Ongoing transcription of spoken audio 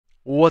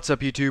What's up,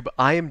 YouTube?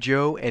 I am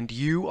Joe, and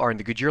you are in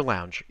the Goodyear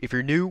Lounge. If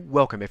you're new,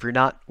 welcome. If you're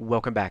not,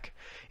 welcome back.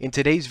 In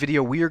today's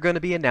video, we are going to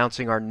be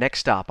announcing our next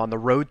stop on the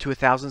road to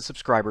 1,000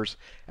 subscribers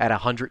at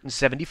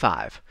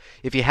 175.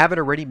 If you haven't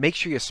already, make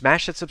sure you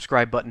smash that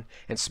subscribe button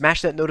and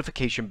smash that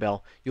notification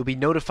bell. You'll be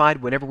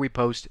notified whenever we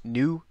post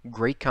new,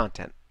 great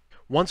content.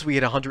 Once we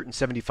hit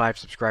 175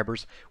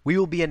 subscribers, we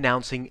will be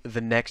announcing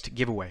the next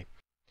giveaway.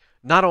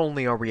 Not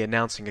only are we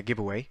announcing a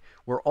giveaway,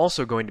 we're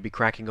also going to be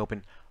cracking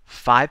open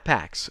 5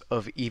 packs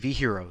of EV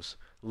Heroes.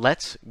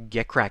 Let's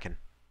get cracking.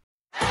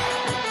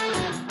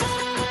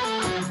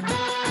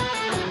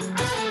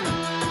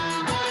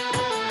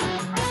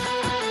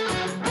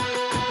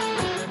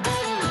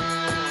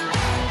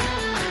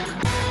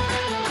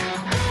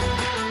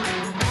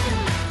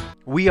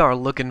 We are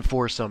looking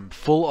for some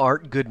full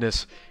art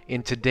goodness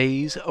in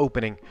today's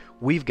opening.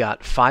 We've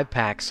got 5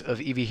 packs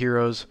of EV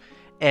Heroes,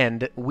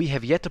 and we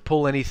have yet to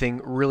pull anything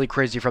really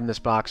crazy from this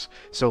box,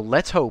 so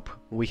let's hope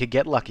we could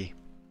get lucky.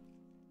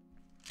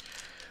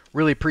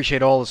 Really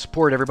appreciate all the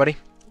support, everybody.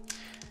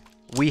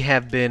 We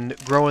have been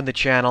growing the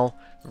channel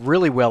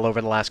really well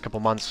over the last couple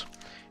months,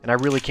 and I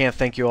really can't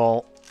thank you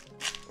all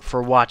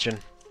for watching.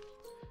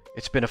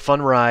 It's been a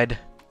fun ride,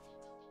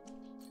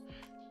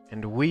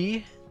 and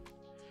we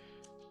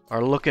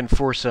are looking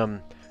for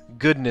some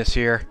goodness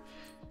here.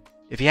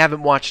 If you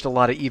haven't watched a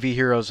lot of EV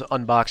Heroes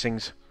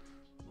unboxings,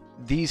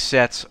 these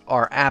sets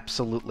are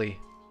absolutely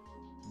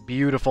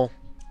beautiful.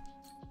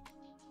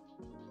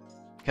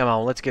 Come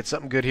on, let's get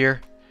something good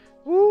here.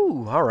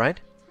 Woo, alright.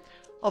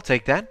 I'll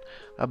take that.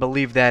 I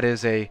believe that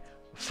is a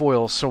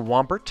foil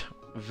Swampert.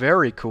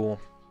 Very cool.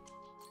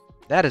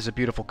 That is a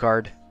beautiful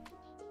card.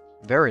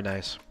 Very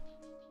nice.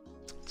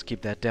 Let's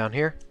keep that down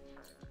here.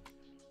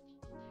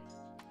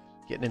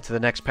 Getting into the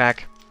next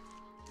pack.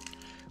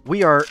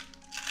 We are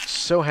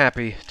so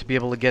happy to be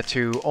able to get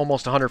to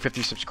almost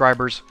 150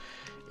 subscribers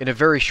in a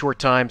very short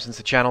time since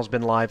the channel's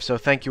been live, so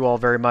thank you all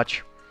very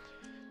much.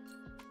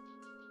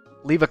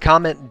 Leave a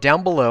comment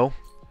down below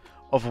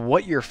of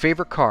what your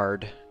favorite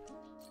card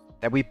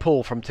that we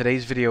pull from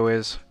today's video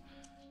is.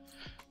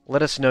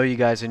 Let us know you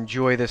guys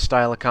enjoy this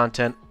style of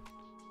content.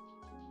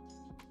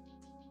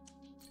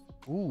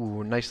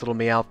 Ooh, nice little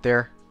Meowth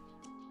there.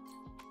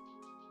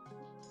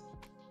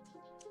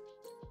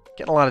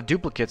 Getting a lot of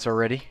duplicates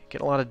already.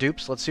 Getting a lot of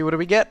dupes. Let's see, what do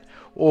we get?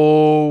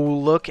 Oh,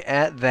 look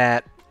at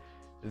that.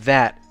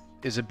 That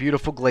is a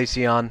beautiful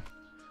Glaceon.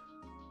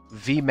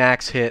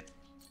 VMAX hit.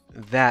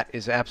 That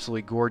is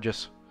absolutely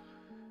gorgeous.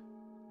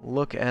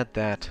 Look at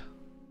that.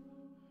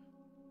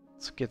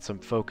 Let's get some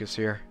focus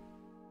here.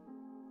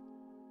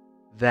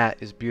 That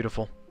is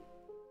beautiful.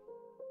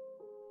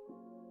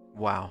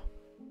 Wow.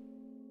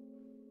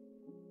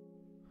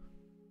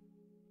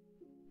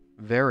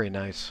 Very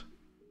nice.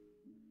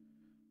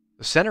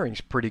 The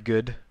centering's pretty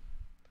good.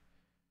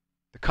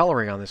 The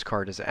coloring on this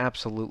card is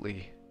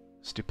absolutely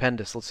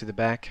stupendous. Let's see the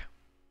back.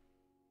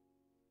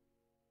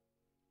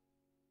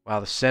 Wow,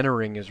 the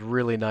centering is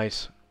really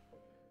nice.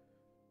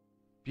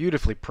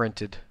 Beautifully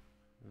printed.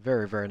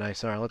 Very, very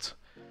nice. Alright,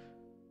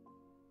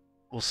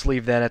 we'll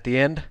sleeve that at the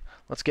end.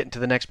 Let's get into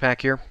the next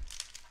pack here.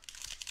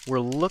 We're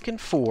looking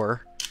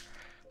for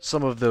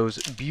some of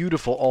those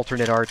beautiful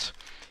alternate arts.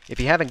 If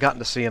you haven't gotten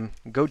to see them,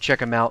 go check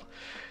them out.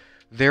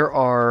 There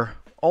are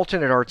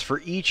alternate arts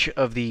for each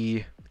of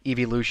the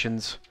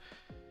evolutions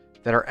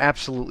that are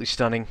absolutely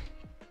stunning.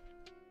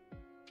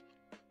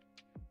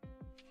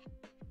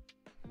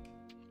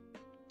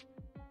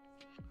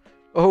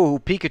 Oh,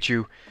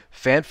 Pikachu.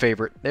 Fan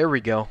favorite. There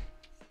we go.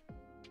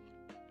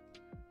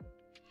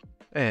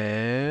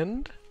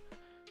 And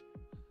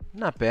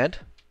not bad.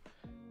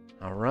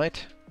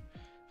 Alright.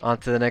 On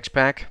to the next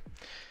pack.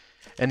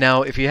 And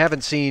now, if you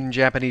haven't seen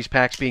Japanese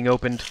packs being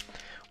opened,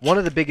 one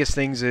of the biggest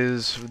things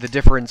is the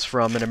difference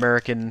from an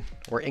American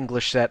or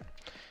English set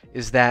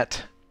is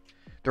that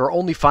there are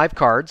only 5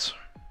 cards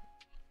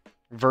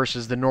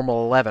versus the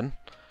normal 11.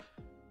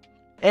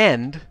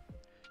 And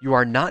you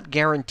are not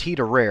guaranteed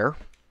a rare,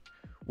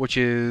 which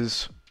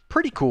is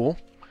pretty cool,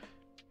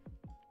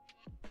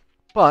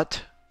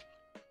 but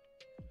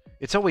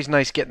it's always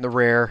nice getting the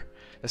rare.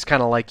 It's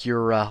kind of like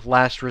your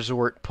last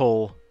resort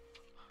pull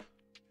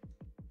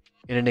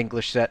in an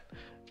English set.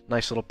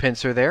 Nice little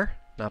pincer there.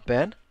 Not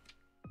bad.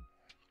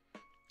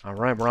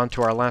 Alright, we're on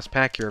to our last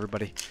pack here,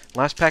 everybody.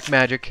 Last pack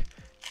magic.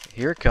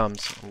 Here it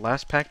comes.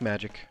 Last pack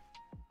magic.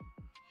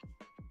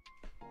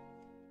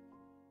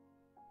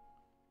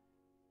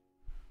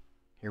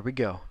 Here we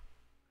go.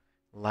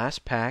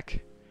 Last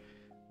pack.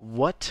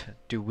 What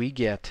do we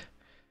get?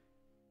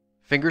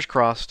 Fingers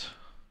crossed.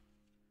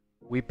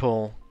 We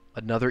pull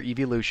another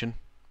evolution.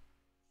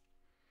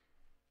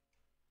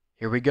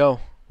 Here we go.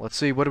 Let's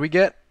see, what do we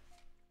get?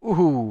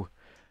 Ooh,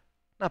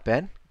 not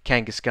bad.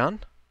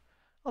 Kangaskhan.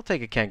 I'll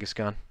take a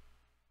Kangaskhan.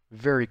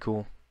 Very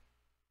cool.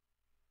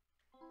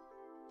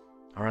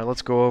 Alright,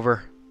 let's go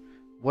over.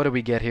 What do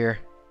we get here?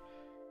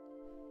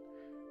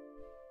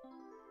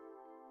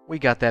 We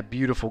got that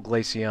beautiful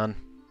Glaceon.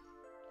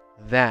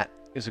 That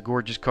is a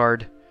gorgeous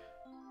card.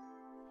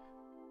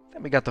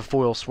 Then we got the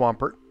foil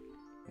Swampert.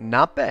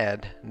 Not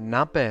bad,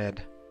 not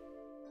bad.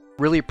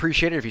 Really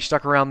appreciate it if you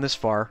stuck around this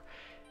far.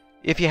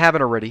 If you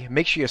haven't already,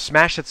 make sure you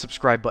smash that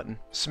subscribe button,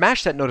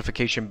 smash that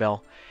notification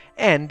bell,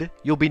 and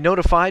you'll be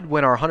notified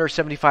when our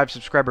 175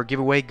 subscriber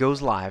giveaway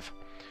goes live.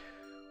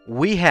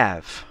 We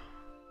have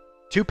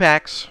 2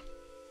 packs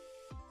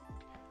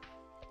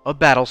of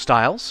Battle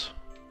Styles,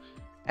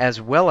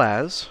 as well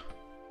as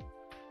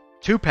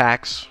 2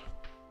 packs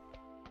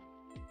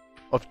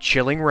of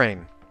Chilling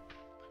Reign.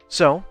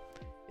 So,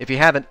 if you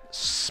haven't,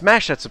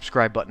 smash that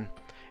subscribe button,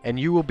 and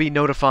you will be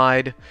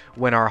notified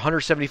when our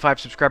 175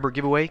 subscriber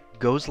giveaway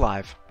goes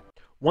live.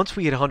 Once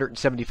we hit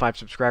 175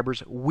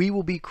 subscribers, we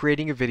will be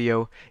creating a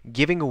video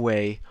giving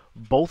away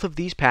both of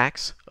these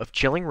packs of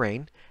Chilling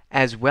Reign,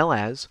 as well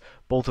as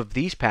both of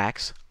these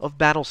packs of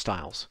Battle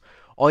Styles.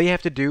 All you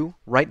have to do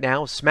right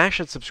now is smash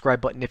that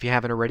subscribe button if you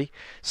haven't already,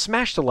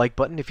 smash the like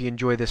button if you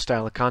enjoy this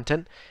style of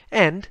content,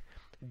 and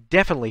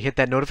definitely hit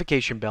that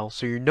notification bell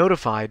so you're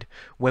notified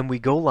when we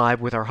go live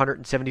with our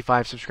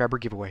 175 subscriber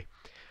giveaway.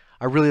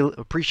 I really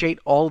appreciate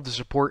all of the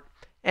support,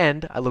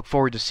 and I look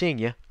forward to seeing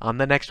you on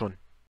the next one.